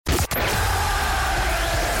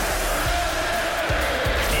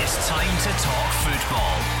time to talk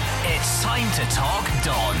football. It's time to talk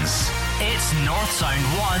Dons. It's North Sound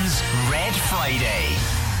 1's Red Friday.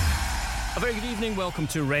 A very good evening, welcome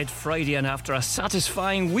to Red Friday. And after a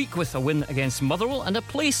satisfying week with a win against Motherwell and a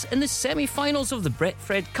place in the semi-finals of the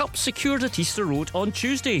Betfred Cup secured at Easter Road on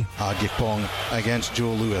Tuesday. Agipong against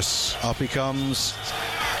Joe Lewis. Up he comes.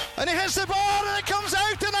 And he hits the bar and it comes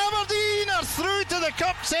out and Aberdeen are through to the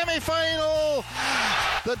Cup semi-final.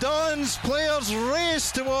 The Dons players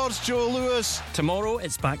race towards Joe Lewis. Tomorrow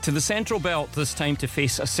it's back to the Central Belt, this time to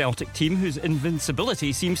face a Celtic team whose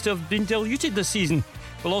invincibility seems to have been diluted this season.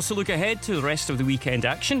 We'll also look ahead to the rest of the weekend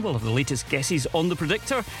action. We'll have the latest guesses on the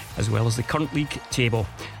predictor, as well as the current league table.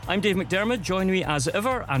 I'm Dave McDermott. Join me as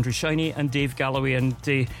ever, Andrew Shiney and Dave Galloway. And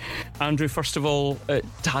Andrew, first of all, it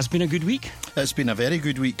has been a good week. It's been a very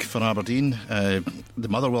good week for Aberdeen. The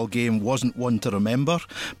Motherwell game wasn't one to remember,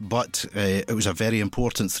 but it was a very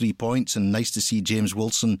important 3 points, and nice to see James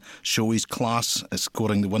Wilson show his class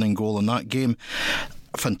scoring the winning goal in that game.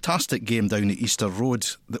 A fantastic game down at Easter Road.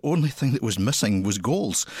 The only thing that was missing was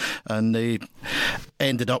goals, and they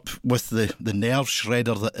ended up with the nerve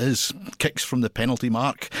shredder that is kicks from the penalty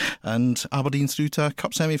mark, and Aberdeen through to a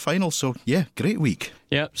cup semi-final. So yeah, great week.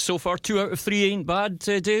 Yeah, so far 2 out of 3 ain't bad,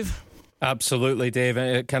 Dave. Absolutely,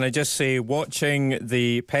 Dave. Can I just say, watching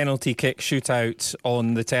the penalty kick shootout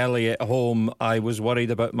on the telly at home, I was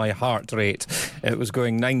worried about my heart rate. It was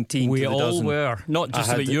going 19 we to the dozen. We all were. Not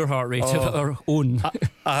just about your heart rate, but our own.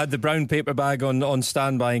 I had the brown paper bag on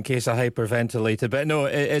standby in case I hyperventilated. But no,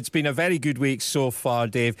 it's been a very good week so far,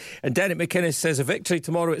 Dave. And Derek McInnes says a victory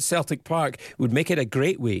tomorrow at Celtic Park would make it a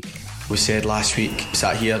great week. We said last week,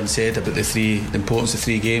 sat here and said about the importance of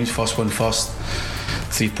 3 games. First one first.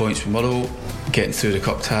 3 points from Motherwell, getting through the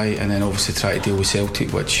cup tie, and then obviously try to deal with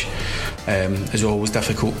Celtic, which is always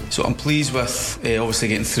difficult. So I'm pleased with obviously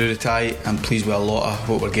getting through the tie. I'm pleased with a lot of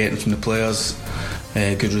what we're getting from the players.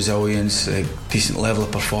 Good resilience, decent level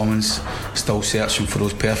of performance. Still searching for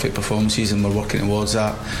those perfect performances, and we're working towards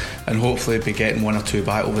that. And hopefully be getting 1 or 2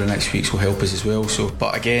 back over the next weeks will help us as well. So,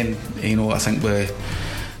 but again, I think we're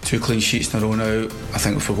 2 clean sheets in a row now. I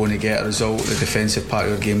think if we're going to get a result, the defensive part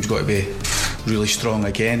of our game's got to be really strong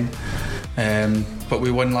again. But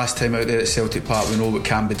we won last time out there at Celtic Park. We know what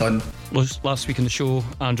can be done. Last week on the show,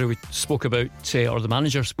 Andrew, we spoke about, or the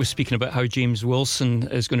manager was speaking about how James Wilson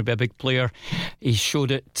is going to be a big player. He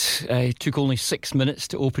showed it. It took only 6 minutes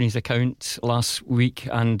to open his account last week,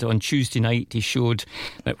 and on Tuesday night he showed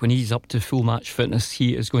that when he's up to full match fitness,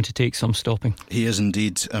 he is going to take some stopping. He is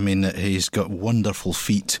indeed. I mean, he's got wonderful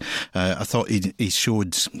feet. I thought he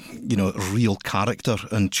showed real character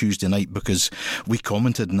on Tuesday night, because we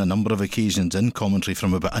commented on a number of occasions in commentary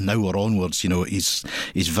from about an hour onwards. He's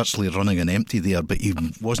virtually running an empty there, but he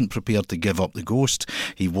wasn't prepared to give up the ghost.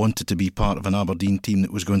 He wanted to be part of an Aberdeen team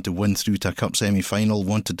that was going to win through to a cup semi-final,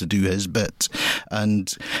 wanted to do his bit.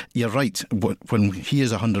 And you're right, when he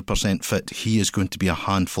is 100% fit, he is going to be a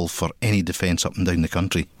handful for any defence up and down the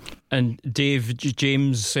country. And Dave,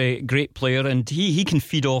 James, great player, and he can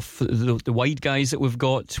feed off the wide guys that we've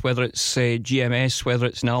got, whether it's GMS, whether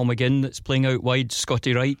it's Niall McGinn that's playing out wide,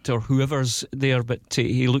 Scotty Wright or whoever's there, but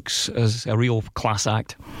he looks as a real class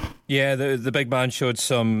act. Yeah, the big man showed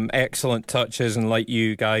some excellent touches, and like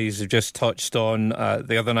you guys have just touched on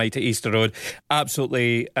the other night at Easter Road,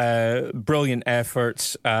 absolutely brilliant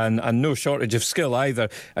efforts and no shortage of skill either.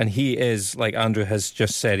 And he is, like Andrew has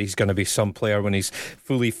just said, he's going to be some player when he's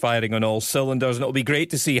fully firing on all cylinders, and it'll be great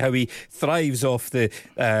to see how he thrives off the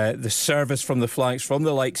service from the flanks from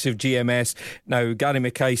the likes of GMS. Now, Gary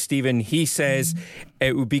Mackay, Stephen, he says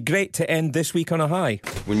it would be great to end this week on a high.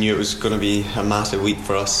 We knew it was going to be a massive week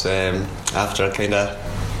for us after a kind of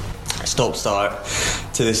stop-start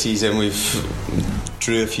to the season. We've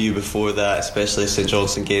drew a few before that, especially St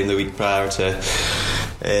Johnstone game the week prior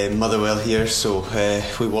to Motherwell here, so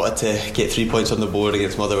we wanted to get 3 points on the board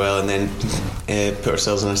against Motherwell and then put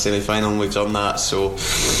ourselves in a semi-final, and we've done that. So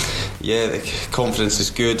yeah, the confidence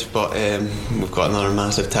is good, but we've got another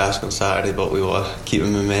massive task on Saturday, but we want to keep the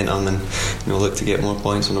momentum and look to get more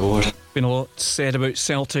points on the board. Been a lot said about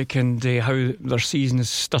Celtic and how their season is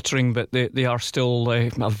stuttering, but they are still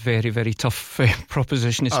a very, very tough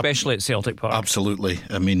proposition, especially at Celtic Park. Absolutely.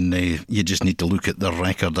 I mean, you just need to look at their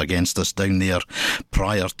record against us down there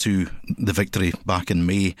prior to the victory back in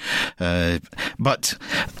May. But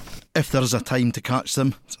if there is a time to catch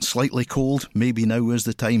them, slightly cold, maybe now is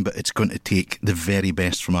the time, but it's going to take the very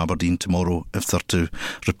best from Aberdeen tomorrow if they're to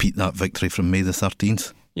repeat that victory from May the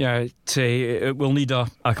 13th. Yeah, it will need a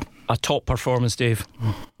a top performance, Dave.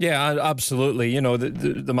 Yeah, absolutely. You know,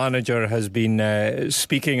 the manager has been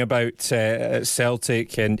speaking about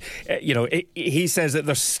Celtic, and you know, he says that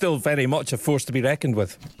they're still very much a force to be reckoned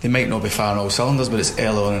with. They might not be firing all cylinders, but it's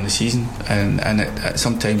early on in the season, and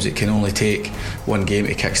sometimes it can only take one game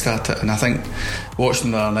to kickstart it. And I think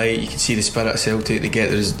watching them the other night, you can see the spirit of Celtic. They get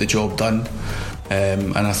the job done.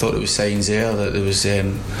 And I thought there was signs there that there was they're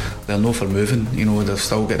no for moving. You know, they've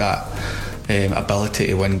still got that ability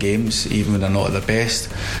to win games even when they're not at their best.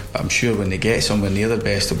 But I'm sure when they get somewhere near their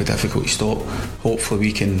best, it'll be difficult to stop. Hopefully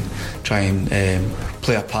we can try and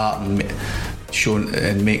play a part in showing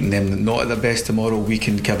making them not at their best tomorrow. We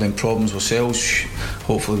can give them problems ourselves.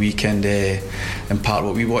 Hopefully we can impart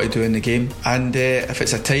what we want to do in the game, and if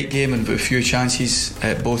it's a tight game and with a few chances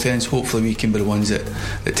at both ends, hopefully we can be the ones that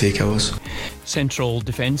take ours. Central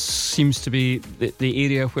defence seems to be the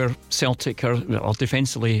area where Celtic are, well,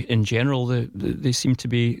 defensively in general, they seem to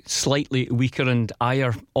be slightly weaker, and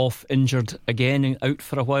Ajer off injured again and out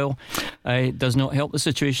for a while. Does not help the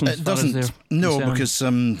situation. It doesn't. No,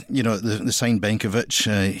 concerned. because you know, the signed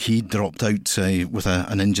Benkovic, he dropped out with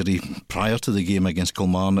an injury prior to the game against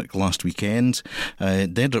Kilmarnock last weekend.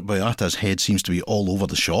 Dedrick Boyata's head seems to be all over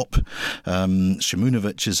the shop.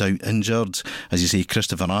 Simunovic is out injured. As you say,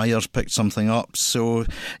 Christopher Ajer's picked something up. So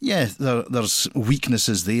yeah, there's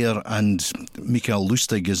weaknesses there, and Mikael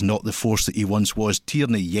Lustig is not the force that he once was.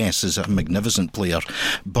 Tierney, yes, is a magnificent player,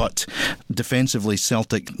 but defensively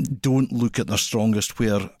Celtic don't look at their strongest,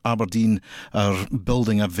 where Aberdeen are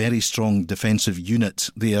building a very strong defensive unit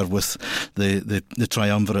there with the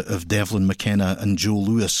triumvirate of Devlin McKenna and Joe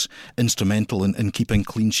Lewis, instrumental in keeping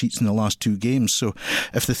clean sheets in the last two games. So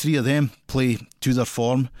if the three of them play to their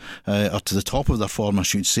form, or to the top of their form I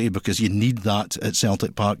should say, because you need that at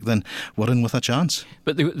Celtic Park, then we're in with a chance.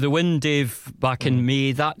 But the win, Dave, back in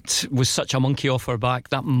May, that was such a monkey off our back.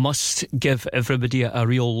 That must give everybody a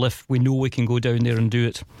real lift. We know we can go down there and do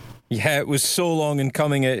it. Yeah, it was so long in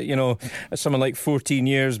coming, you know, something like 14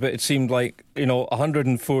 years, but it seemed like, you know,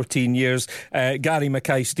 114 years. Gary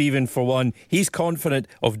Mackay-Steven, for one, he's confident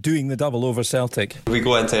of doing the double over Celtic. We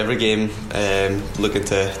go into every game looking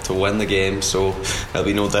to win the game, so it'll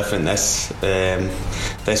be no different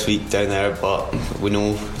this week down there, but we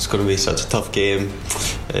know it's going to be such a tough game.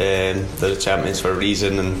 They're the champions for a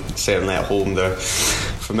reason, and certainly at home they're a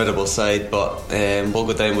formidable side, but we'll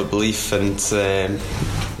go down with belief and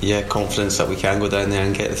confidence that we can go down there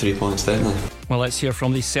and get the 3 points down there. Well, let's hear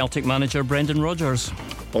from the Celtic manager, Brendan Rodgers.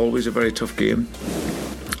 Always a very tough game.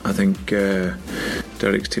 I think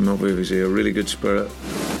Derek's team up with is a really good spirit.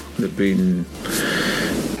 They've been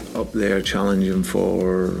up there challenging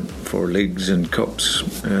for leagues and cups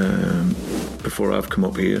before I've come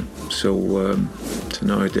up here. So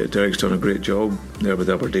now Derek's done a great job there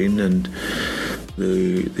with Aberdeen, and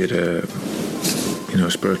they had a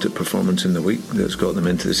spirited performance in the week that's got them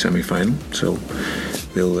into the semi-final. So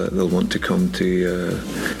they'll want to come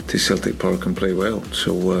to Celtic Park and play well.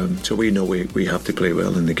 So we know we have to play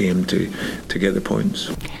well in the game to get the points.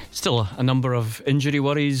 Still a number of injury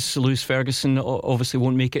worries. Lewis Ferguson obviously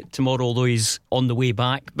won't make it tomorrow, although he's on the way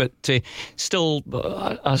back, but still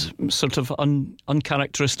a sort of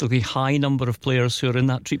uncharacteristically high number of players who are in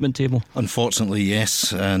that treatment table. Unfortunately,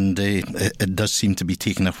 yes, and it does seem to be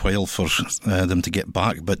taking a while for them to get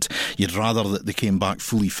back, but you'd rather that they came back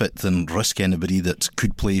fully fit than risk anybody that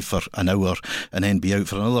could play for an hour and then be out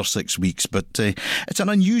for another 6 weeks. But it's an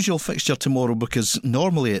unusual fixture tomorrow, because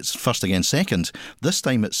normally it's first against second. This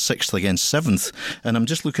time it's 6th against 7th, and I'm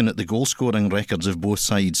just looking at the goal scoring records of both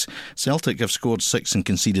sides. Celtic have scored 6 and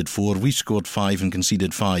conceded 4. We've scored 5 and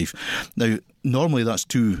conceded 5. Now, normally that's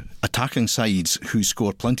two attacking sides who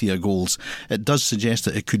score plenty of goals. It does suggest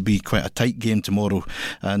that it could be quite a tight game tomorrow,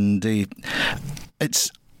 and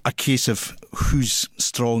it's a case of who's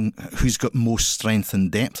strong, who's got most strength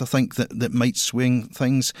and depth, I think, that might swing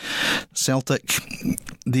things. Celtic,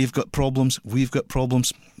 they've got problems, we've got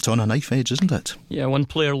problems. It's on a knife edge, isn't it? Yeah, one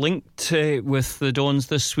player linked with the Dons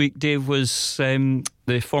this week, Dave, was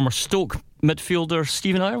the former Stoke midfielder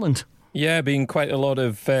Stephen Ireland. Yeah, been quite a lot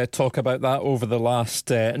of talk about that over the last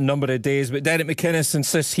number of days, but Derek McInnes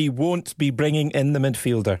insists he won't be bringing in the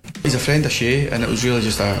midfielder. He's a friend of Shea, and it was really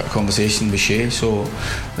just a conversation with Shea, so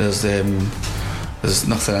there's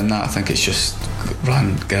nothing in that. I think it's just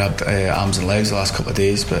grabbed arms and legs the last couple of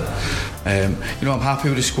days, but I'm happy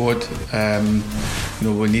with the squad.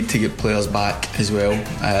 We need to get players back as well.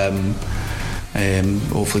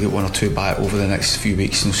 Hopefully get one or two back over the next few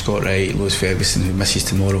weeks. Scott Wright, Lewis Ferguson, who misses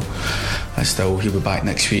tomorrow, he'll be back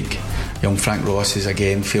next week. young Frank Ross is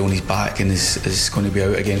again feeling his back and is going to be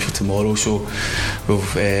out again for tomorrow. So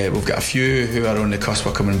we've got a few who are on the cusp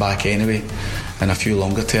of coming back anyway, and a few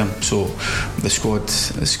longer term. So the squad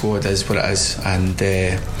is what it is, and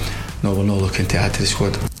no, we're not looking to add to the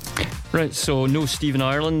squad. Right, so no Stephen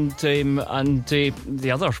Ireland, and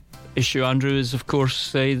the other issue, Andrew, is of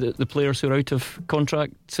course the players who are out of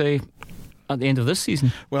contract at the end of this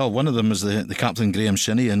season. Well, one of them is the captain Graham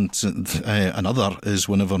Shinnie, and another is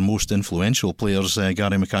one of our most influential players,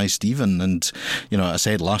 Gary Mackay-Steven. And I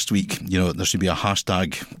said last week, there should be a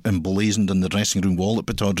hashtag emblazoned on the dressing room wall at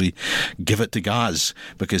Pittodrie, give it to Gaz,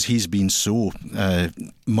 because he's been so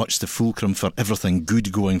much the fulcrum for everything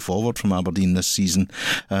good going forward from Aberdeen this season.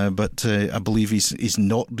 But I believe he's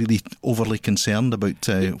not really overly concerned about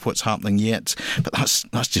what's happening yet. But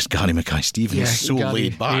that's just Gary Mackay-Steven. Yeah, he's so Gary,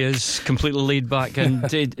 laid back. He is completely laid back. And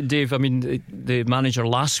Dave, I mean, the manager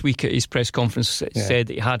last week at his press conference said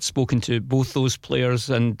that he had spoken to both those players,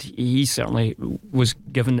 and he certainly was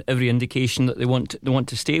given every indication that they want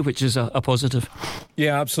to stay, which is a positive.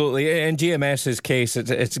 Yeah, absolutely. In GMS's case,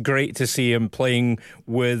 it's great to see him playing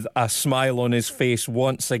with a smile on his face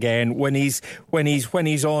once again. When he's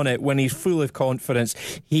on it, when he's full of confidence,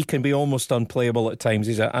 he can be almost unplayable at times.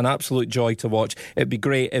 He's an absolute joy to watch. It'd be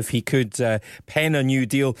great if he could pen a new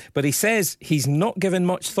deal, but he says he's not given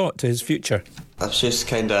much thought to his future. I've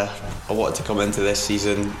just I wanted to come into this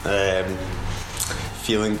season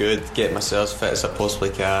feeling good, get myself fit as I possibly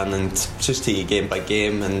can, and just take it game by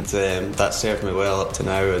game, and that served me well up to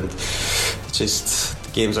now. And just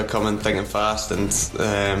the games are coming thick and fast, and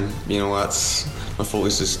that's my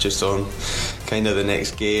focus is just on the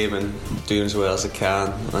next game and doing as well as I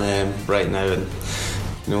can right now, and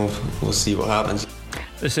we'll see what happens.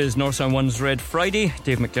 This is North Sound 1's Red Friday.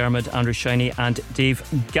 Dave McDermott, Andrew Shinnie and Dave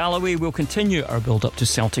Galloway. Will continue our build up to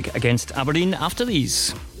Celtic against Aberdeen after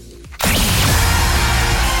these.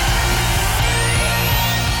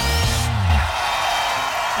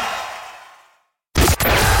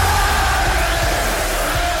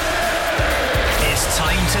 It's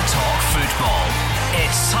time to talk football.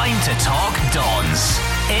 It's time to talk Dons.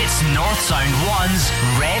 It's North Sound 1's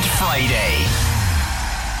Red Friday.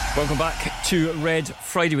 Welcome back to Red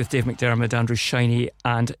Friday with Dave McDermott, Andrew Shinnie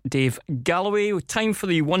and Dave Galloway. Time for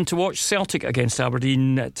the one to watch: Celtic against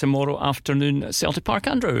Aberdeen tomorrow afternoon at Celtic Park.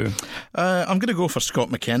 Andrew? I'm going to go for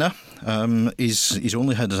Scott McKenna. He's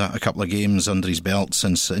only had a couple of games under his belt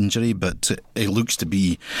since injury, but he looks to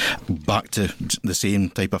be back to the same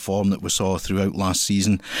type of form that we saw throughout last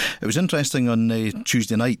season. It was interesting on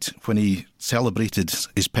Tuesday night when he celebrated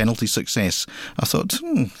his penalty success. I thought,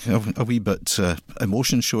 a wee bit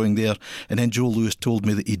emotion showing there. And then Joe Lewis told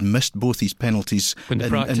me that he'd missed both his penalties when they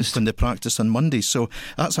practiced on Monday. So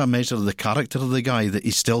that's a measure of the character of the guy, that he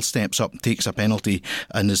still steps up, takes a penalty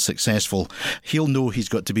and is successful. He'll know he's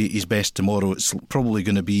got to be at his best tomorrow. It's probably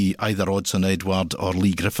going to be either Odsonne Edouard or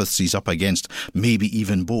Lee Griffiths he's up against, maybe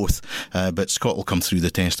even both. But Scott will come through the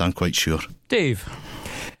test, I'm quite sure. Dave?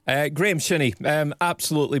 Graham Shinnie,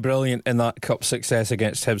 absolutely brilliant in that cup success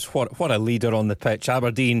against Hibs. What a leader on the pitch.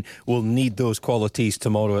 Aberdeen will need those qualities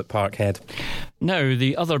tomorrow at Parkhead. Now,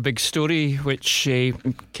 the other big story which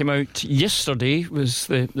came out yesterday was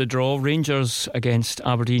the draw. Rangers against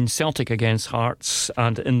Aberdeen, Celtic against Hearts,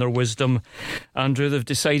 and in their wisdom, Andrew, they've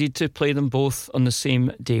decided to play them both on the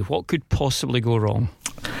same day. What could possibly go wrong?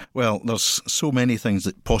 Well, there's so many things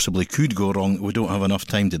that possibly could go wrong. We don't have enough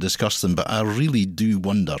time to discuss them, but I really do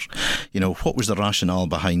wonder, what was the rationale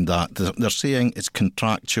behind that? They're saying it's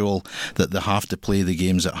contractual, that they have to play the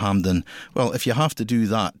games at Hampden. Well, if you have to do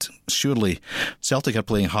that, surely Celtic are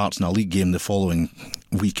playing Hearts in a league game the following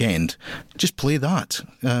weekend. Just play that.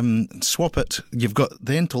 Swap it. You've got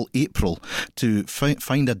then till April to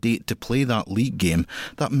find a date to play that league game.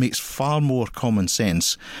 That makes far more common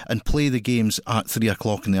sense, and play the games at 3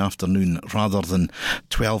 o'clock in the afternoon rather than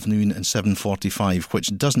 12 noon and 7:45,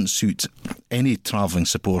 which doesn't suit any travelling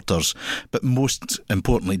supporters, but most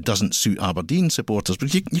importantly doesn't suit Aberdeen supporters,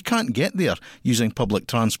 because you can't get there using public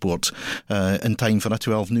transport in time for a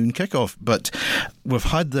 12 noon kick-off. But we've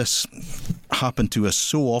had this happen to us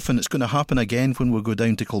so often. It's going to happen again when we go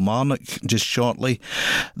down to Kilmarnock just shortly.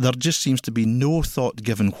 There just seems to be no thought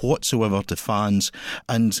given whatsoever to fans,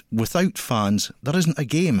 and without fans there isn't a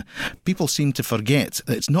game. People seem to forget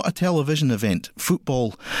that it's not a television event.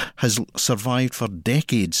 Football has survived for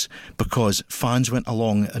decades because fans went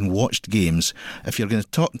along and watched games. If you're going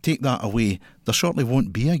to take that away, there shortly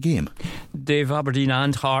won't be a game. Dave, Aberdeen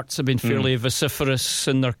and Hearts have been fairly vociferous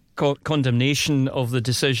in their condemnation of the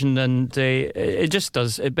decision, and it just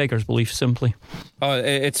does. It beggars belief, simply.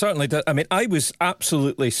 It certainly does. I mean, I was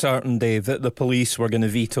absolutely certain, Dave, that the police were going to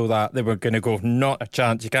veto that. They were going to go, not a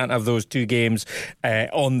chance. You can't have those two games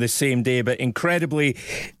on the same day. But incredibly,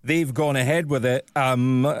 they've gone ahead with it.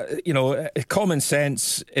 Common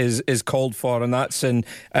sense is called for, and that's in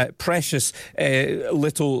precious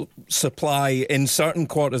little supply in certain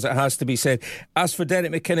quarters, it has to be said. As for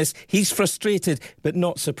Derek McInnes, he's frustrated but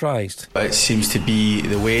not surprised. It seems to be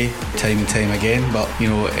the way time and time again, but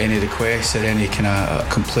any requests or any kind of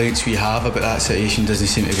complaints we have about that situation doesn't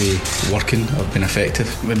seem to be working or being effective.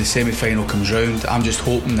 When the semi-final comes round, I'm just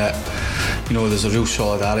hoping that there's a real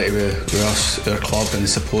solidarity with us, our club and the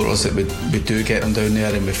supporters, that we do get them down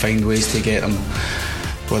there and we find ways to get them,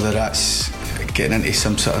 whether that's getting into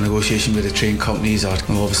some sort of negotiation with the train companies, or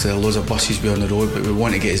obviously there are loads of buses be on the road, but we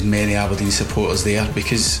want to get as many Aberdeen supporters there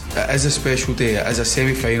because it is a special day. It is a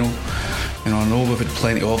semi-final. I know we've had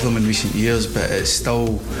plenty of them in recent years, but it's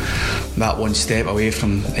still that one step away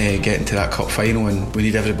from getting to that cup final, and we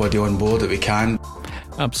need everybody on board that we can.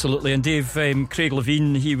 Absolutely. And Dave, Craig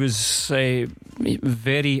Levein, he was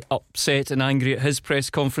very upset and angry at his press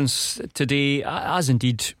conference today, as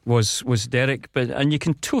indeed was Derek, and you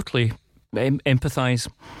can totally empathise.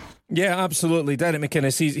 Yeah, absolutely. Derek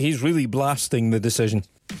McInnes, he's really blasting the decision.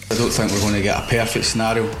 I don't think we're going to get a perfect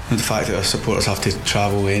scenario. The fact that our supporters have to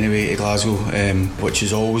travel anyway to Glasgow, which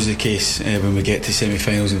is always the case when we get to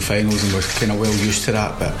semi-finals and finals, and we're kind of well used to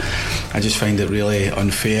that, but I just find it really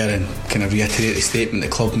unfair, and kind of reiterate the statement the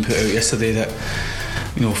club put out yesterday that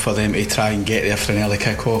for them to try and get there for an early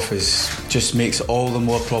kick-off just makes it all the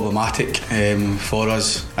more problematic for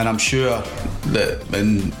us. And I'm sure that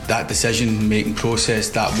in that decision-making process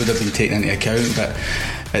that would have been taken into account, but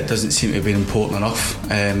it doesn't seem to have been important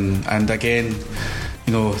enough. And again,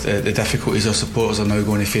 the difficulties our supporters are now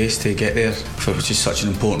going to face to get there for which is such an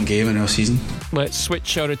important game in our season. Let's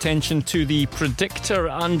switch our attention to the predictor.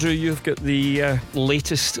 Andrew, you've got the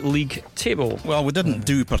latest league table. Well, we didn't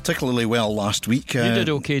do particularly well last week. You did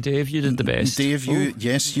okay, Dave. You did the best. Dave,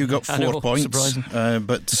 you got 4 points,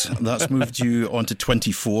 but that's moved you on to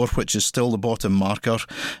 24, which is still the bottom marker.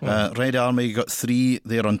 Red Army got 3,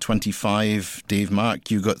 they're on 25. Dave Mack,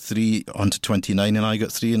 you got 3 on to 29, and I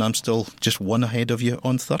got 3, and I'm still just 1 ahead of you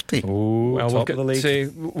on 30. Well,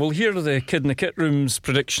 we'll hear the Kid in the Kit Room's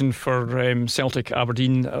prediction for Celtic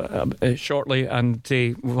Aberdeen shortly, and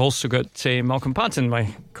we've also got Malcolm Patton,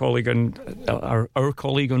 my colleague and our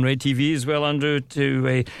colleague on Red TV as well, Andrew,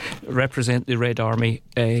 to represent the Red Army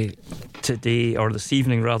today, or this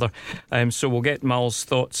evening rather. So we'll get Mal's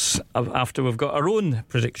thoughts after we've got our own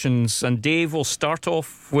predictions, and Dave will start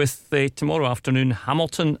off with tomorrow afternoon,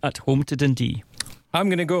 Hamilton at home to Dundee. I'm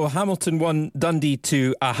going to go Hamilton 1, Dundee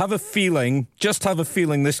 2. I have a feeling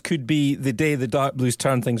this could be the day the Dark Blues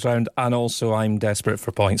turn things round, and also I'm desperate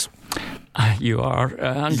for points. You are,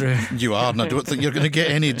 Andrew. You are, and I don't think you're going to get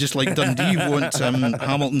any, just like Dundee won't.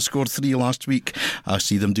 Hamilton scored 3 last week. I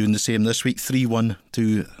see them doing the same this week, 3-1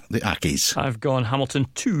 to the Ackies. I've gone Hamilton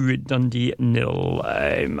 2, Dundee 0.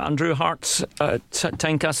 Andrew, Hearts at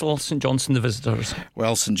Tynecastle, St Johnstone the visitors.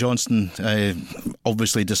 Well, St Johnstone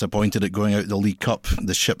obviously disappointed at going out the League Cup.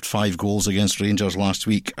 They shipped 5 goals against Rangers last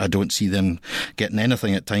week. I don't see them getting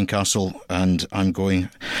anything at Tynecastle, and I'm going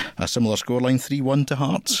a similar scoreline, 3-1 to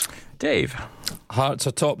Hearts. Dave. Hearts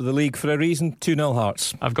are top of the league for a reason. 2-0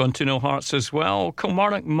 Hearts. I've gone 2-0 Hearts as well.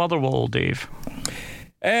 Kilmarnock Motherwell, Dave.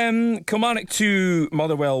 Kilmarnock 2,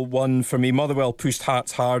 Motherwell 1 for me. Motherwell pushed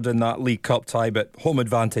Hearts hard in that League Cup tie, but home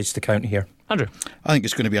advantage to count here. Andrew. I think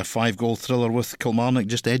it's going to be a 5-goal thriller with Kilmarnock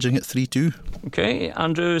just edging at 3-2. Okay,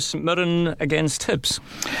 Andrew, St Mirren against Hibs.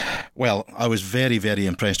 Well, I was very, very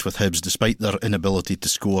impressed with Hibs despite their inability to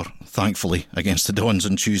score, thankfully, against the Dons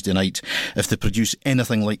on Tuesday night. If they produce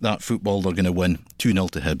anything like that football, they're going to win.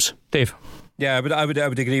 2-0 to Hibs. Dave. Yeah, I would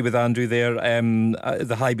agree with Andrew there.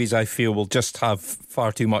 The Highbies, I feel, will just have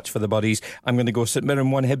far too much for the Buddies. I'm going to go St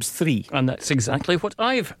Mirren 1, Hibs 3. And that's exactly what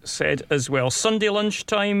I've said as well. Sunday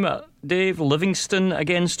lunchtime, Dave, Livingston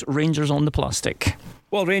against Rangers on the Plastic.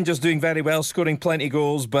 Well, Rangers doing very well, scoring plenty of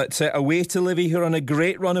goals, but away to Livy, who are on a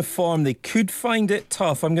great run of form. They could find it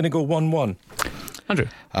tough. I'm going to go 1-1. Andrew.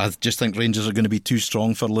 I just think Rangers are going to be too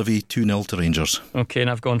strong for Livy. 2-0 to Rangers. Okay, and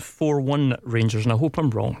I've gone 4-1 Rangers, and I hope I'm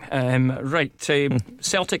wrong.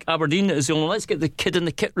 Celtic Aberdeen is the only. Let's get the Kid in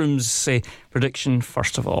the Kit Room's prediction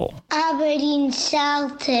first of all. Aberdeen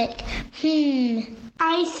Celtic.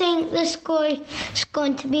 I think the score is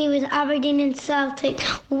going to be with Aberdeen and Celtic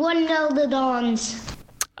 1-0 the Dons.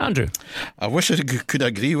 Andrew? I wish I could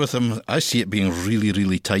agree with him. I see it being really,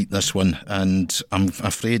 really tight, this one, and I'm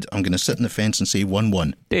afraid I'm going to sit on the fence and say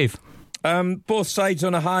 1-1. Dave? Both sides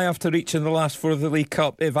on a high after reaching the last four of the League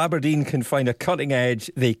Cup. If Aberdeen can find a cutting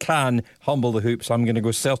edge, they can humble the hoops. I'm going to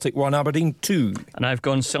go Celtic 1, Aberdeen 2. And I've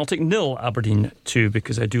gone Celtic 0, Aberdeen 2,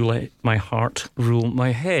 because I do let my heart rule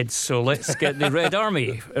my head. So let's get the Red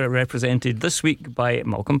Army represented this week by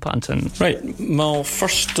Malcolm Panton. Right, Mal,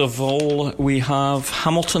 first of all, we have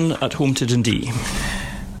Hamilton at home to Dundee.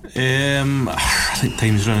 I think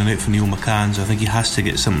time's running out for Neil McCann, so I think he has to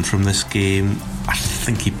get something from this game. I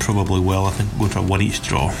think he probably will. I think we'll go for a 1-each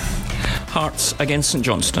draw. Hearts against St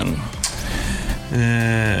Johnstone.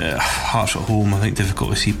 Hearts at home, I think difficult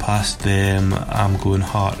to see past them. I'm going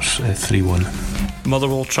Hearts 3-1.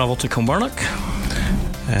 Motherwell travel to Kilmarnock.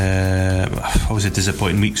 Always a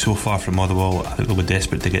disappointing week so far from Motherwell. I think they'll be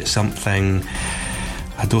desperate to get something.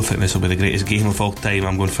 I don't think this will be the greatest game of all time.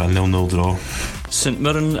 I'm going for a 0-0 draw. St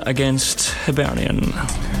Mirren against Hibernian.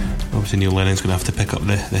 Obviously Neil Lennon's going to have to pick up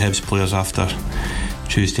the Hibs players after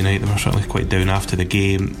Tuesday night. They were certainly quite down after the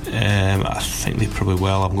game. I think they probably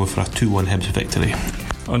will. I'm going for a 2-1 Hibs victory.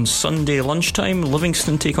 On Sunday lunchtime,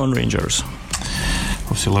 Livingston take on Rangers.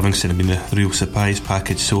 Obviously Livingston have been the real surprise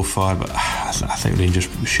package so far, but I think Rangers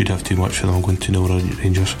should have too much for them. I'm going 2-0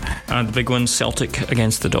 Rangers. And the big one, Celtic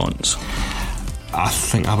against the Dons. I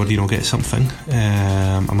think Aberdeen will get something.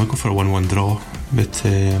 I'm going to go for a 1-1 draw, but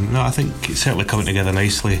no, I think it's certainly coming together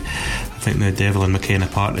nicely. I think the Devil and McKenna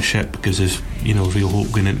partnership gives us, real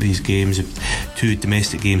hope going into these games. 2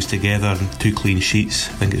 domestic games together and 2 clean sheets.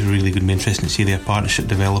 I think it's really going to be interesting to see their partnership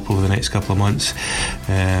develop over the next couple of months.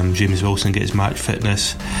 James Wilson get his match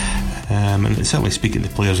fitness. And certainly speaking to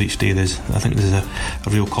the players each day, I think there's a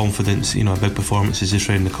real confidence. A big performance is just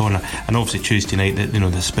round the corner, and obviously Tuesday night,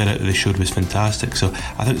 the spirit that they showed was fantastic. So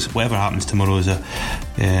I think whatever happens tomorrow is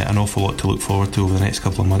an awful lot to look forward to over the next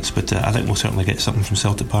couple of months. But I think we'll certainly get something from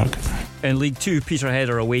Celtic Park. In League 2, Peterhead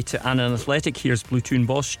are away to Annan Athletic. Here's Blue Toon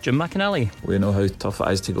boss Jim McAnally. We know how tough it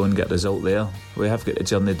is to go and get a result there. We have got the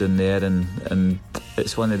journey down there, and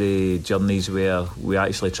it's one of the journeys where we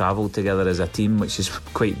actually travel together as a team, which is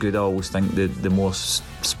quite good. I always think the more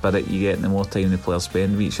spirit you get and the more time the players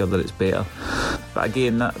spend with each other, it's better. But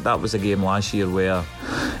again, that was a game last year where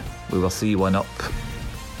we were 3-1 up.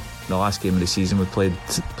 The last game of the season we played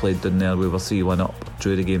down there, we were 3-1 up,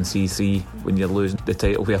 drew the game 3-3. When you're losing the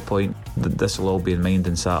title by a point, this will all be in mind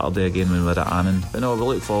on Saturday again when we're at Annan. But no, we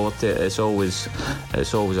look forward to it. It's always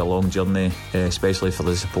a long journey, especially for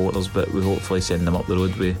the supporters, but we hopefully send them up the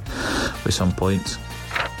road with some points.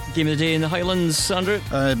 Game of the day in the Highlands, Andrew?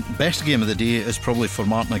 Best game of the day is probably for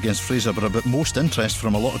Martin against Fraserburgh, but most interest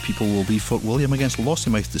from a lot of people will be Fort William against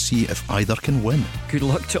Lossiemouth to see if either can win. Good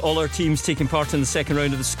luck to all our teams taking part in the second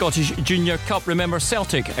round of the Scottish Junior Cup. Remember,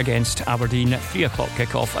 Celtic against Aberdeen at 3 o'clock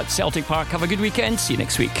kick-off at Celtic Park. Have a good weekend. See you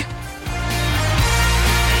next week. It's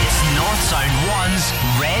North Sound 1's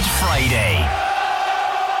Red Friday.